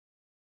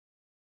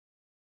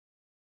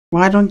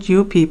Why don't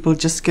you people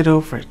just get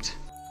over it?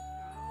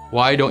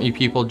 Why don't you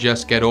people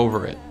just get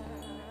over it?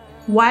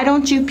 Why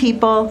don't you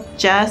people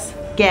just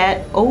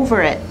get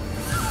over it?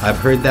 I've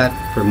heard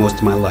that for most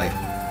of my life.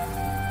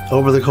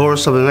 Over the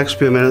course of the next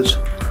few minutes,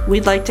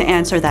 we'd like to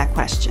answer that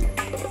question.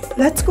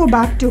 Let's go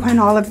back to when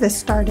all of this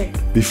started.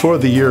 Before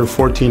the year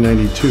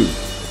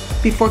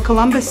 1492. Before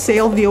Columbus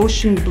sailed the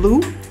ocean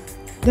blue,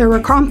 there were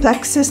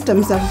complex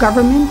systems of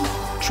government,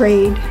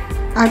 trade,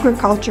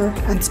 agriculture,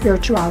 and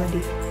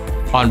spirituality.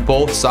 On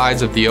both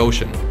sides of the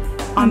ocean.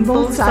 On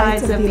both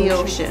sides of the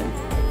ocean.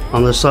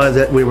 On the side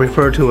that we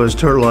refer to as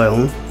Turtle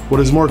Island. What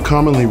is more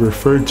commonly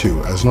referred to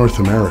as North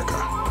America.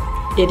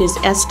 It is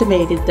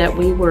estimated that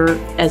we were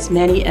as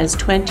many as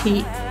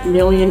 20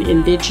 million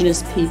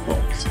indigenous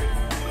peoples.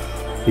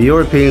 The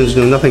Europeans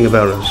knew nothing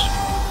about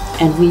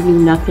us. And we knew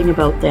nothing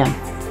about them.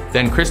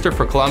 Then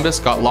Christopher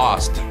Columbus got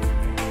lost.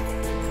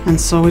 And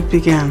so it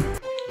began.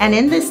 And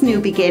in this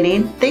new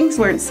beginning, things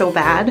weren't so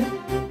bad.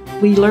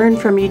 We learned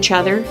from each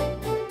other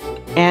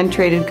and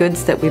traded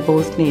goods that we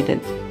both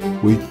needed.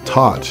 We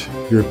taught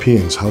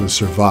Europeans how to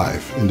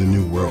survive in the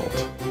New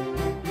World.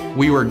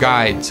 We were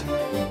guides.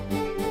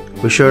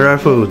 We shared our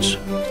foods.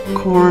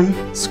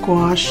 Corn,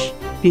 squash,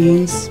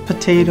 beans,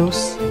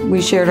 potatoes.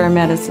 We shared our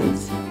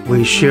medicines.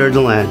 We shared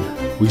the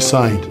land. We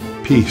signed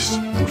peace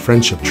and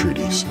friendship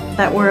treaties.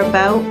 That were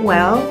about,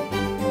 well,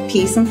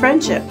 peace and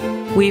friendship.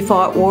 We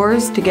fought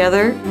wars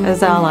together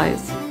as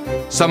allies.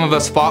 Some of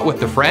us fought with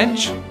the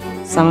French.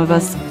 Some of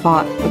us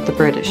fought with the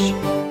British.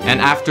 And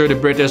after the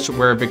British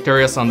were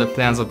victorious on the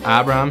plans of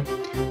Abraham,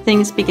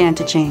 things began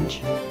to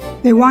change.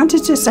 They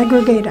wanted to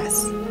segregate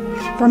us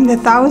from the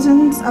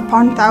thousands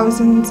upon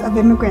thousands of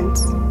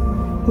immigrants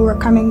who were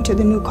coming to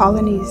the new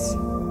colonies.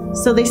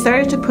 So they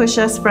started to push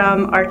us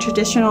from our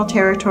traditional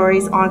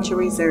territories onto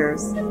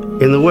reserves.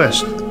 In the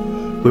West,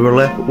 we were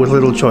left with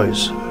little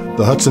choice.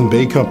 The Hudson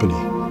Bay Company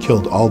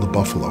killed all the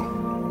buffalo.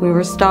 We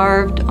were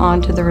starved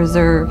onto the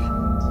reserve.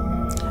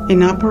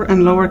 In Upper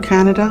and Lower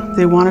Canada,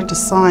 they wanted to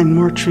sign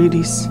more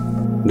treaties.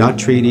 Not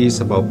treaties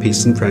about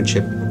peace and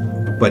friendship,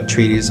 but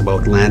treaties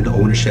about land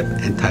ownership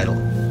and title.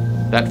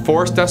 That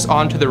forced us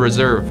onto the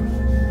reserve.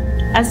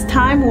 As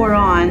time wore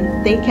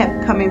on, they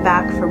kept coming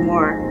back for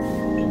more.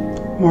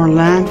 More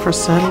land for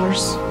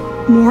settlers.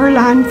 More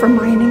land for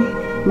mining.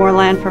 More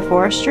land for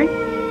forestry.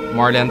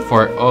 More land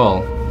for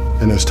oil.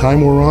 And as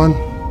time wore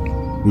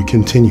on, we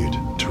continued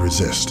to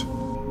resist.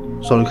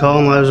 So the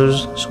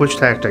colonizers switched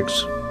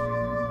tactics.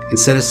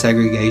 Instead of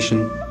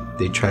segregation,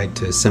 they tried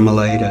to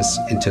assimilate us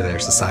into their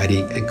society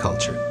and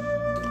culture.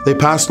 They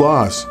passed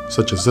laws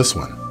such as this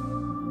one.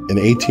 In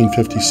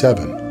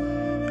 1857,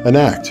 an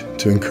act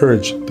to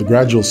encourage the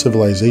gradual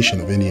civilization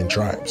of Indian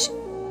tribes.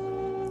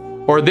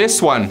 Or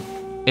this one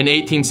in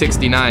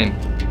 1869.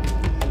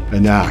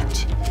 An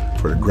act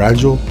for a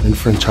gradual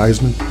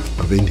enfranchisement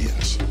of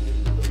Indians.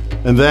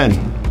 And then,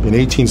 in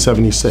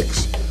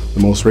 1876,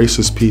 the most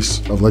racist piece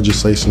of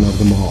legislation of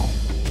them all,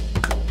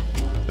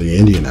 the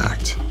Indian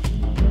Act.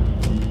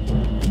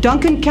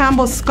 Duncan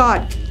Campbell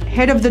Scott,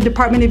 head of the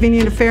Department of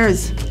Indian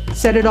Affairs,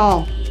 said it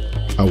all.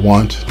 I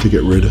want to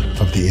get rid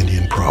of the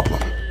Indian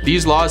problem.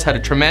 These laws had a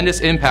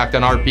tremendous impact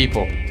on our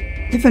people.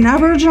 If an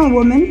Aboriginal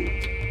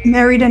woman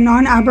married a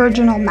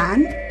non-Aboriginal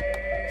man,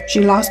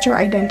 she lost her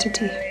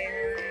identity.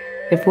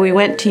 If we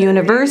went to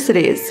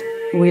universities,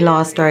 we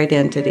lost our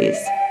identities.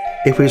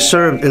 If we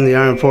served in the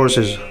armed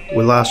forces,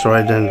 we lost our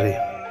identity.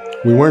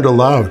 We weren't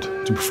allowed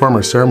to perform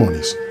our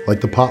ceremonies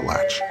like the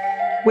potlatch,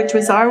 which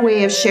was our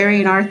way of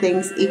sharing our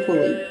things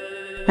equally.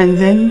 And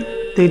then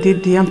they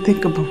did the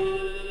unthinkable.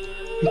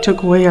 They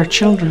took away our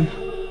children.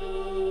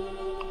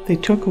 They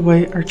took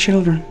away our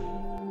children.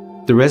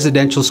 The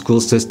residential school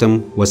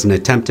system was an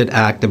attempted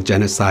act of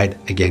genocide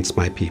against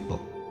my people.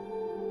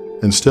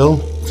 And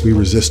still, we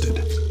resisted.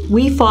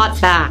 We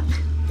fought back.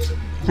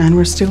 And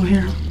we're still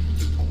here.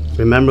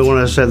 Remember when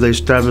I said they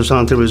starved us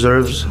onto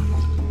reserves?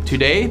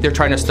 Today, they're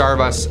trying to starve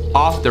us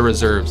off the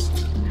reserves.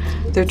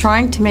 They're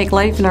trying to make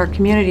life in our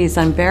communities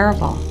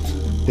unbearable.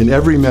 In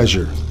every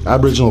measure,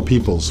 Aboriginal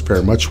peoples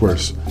fare much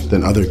worse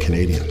than other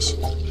Canadians.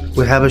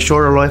 We have a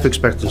shorter life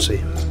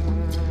expectancy.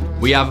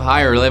 We have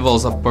higher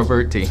levels of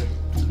poverty.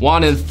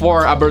 1 in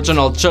 4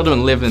 Aboriginal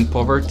children live in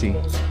poverty.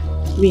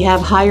 We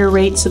have higher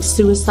rates of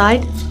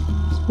suicide.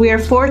 We are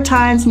 4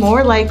 times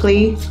more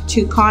likely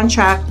to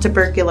contract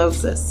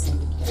tuberculosis.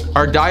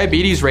 Our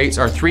diabetes rates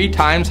are 3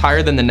 times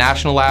higher than the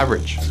national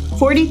average.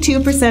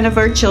 42% of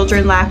our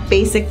children lack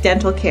basic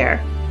dental care.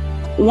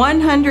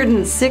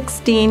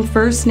 116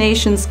 First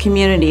Nations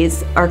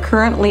communities are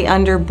currently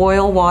under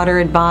boil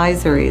water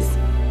advisories.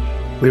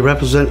 We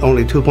represent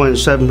only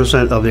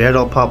 2.7% of the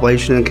adult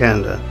population in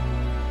Canada.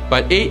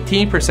 But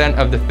 18%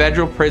 of the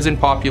federal prison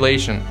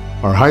population.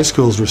 Our high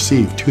schools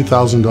receive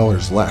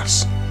 $2,000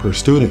 less per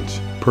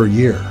student per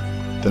year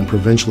than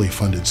provincially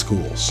funded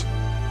schools.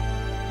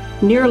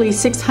 Nearly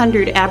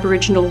 600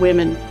 Aboriginal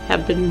women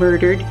have been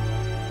murdered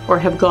or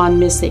have gone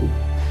missing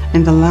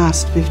in the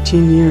last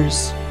 15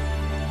 years.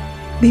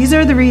 These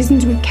are the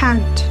reasons we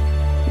can't,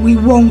 we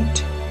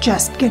won't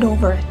just get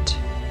over it.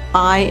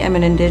 I am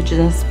an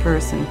Indigenous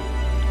person.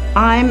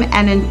 I'm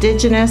an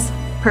Indigenous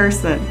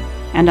person.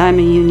 And I'm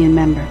a union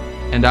member.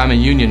 And I'm a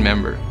union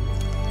member.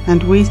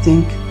 And we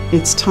think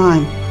it's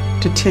time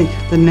to take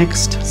the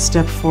next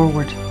step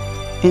forward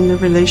in the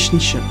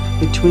relationship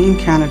between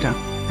Canada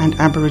and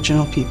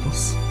Aboriginal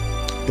peoples.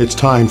 It's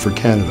time for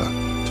Canada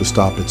to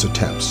stop its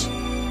attempts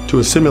to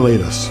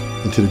assimilate us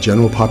into the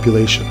general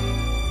population.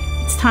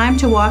 It's time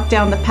to walk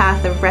down the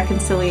path of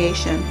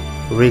reconciliation.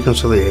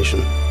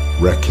 Reconciliation.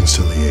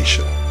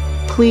 Reconciliation.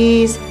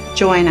 Please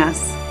join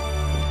us.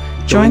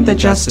 Join the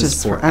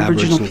Justice for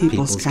Aboriginal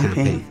Peoples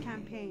campaign.